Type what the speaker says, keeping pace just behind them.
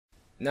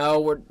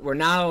No, we're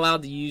not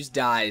allowed to use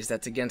dyes.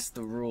 That's against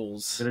the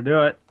rules. Gonna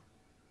do it.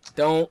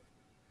 Don't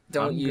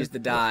use the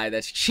dye.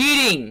 That's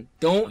cheating.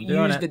 Don't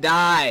use the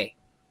dye.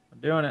 I'm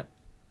doing it.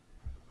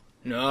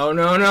 No,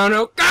 no, no,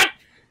 no. God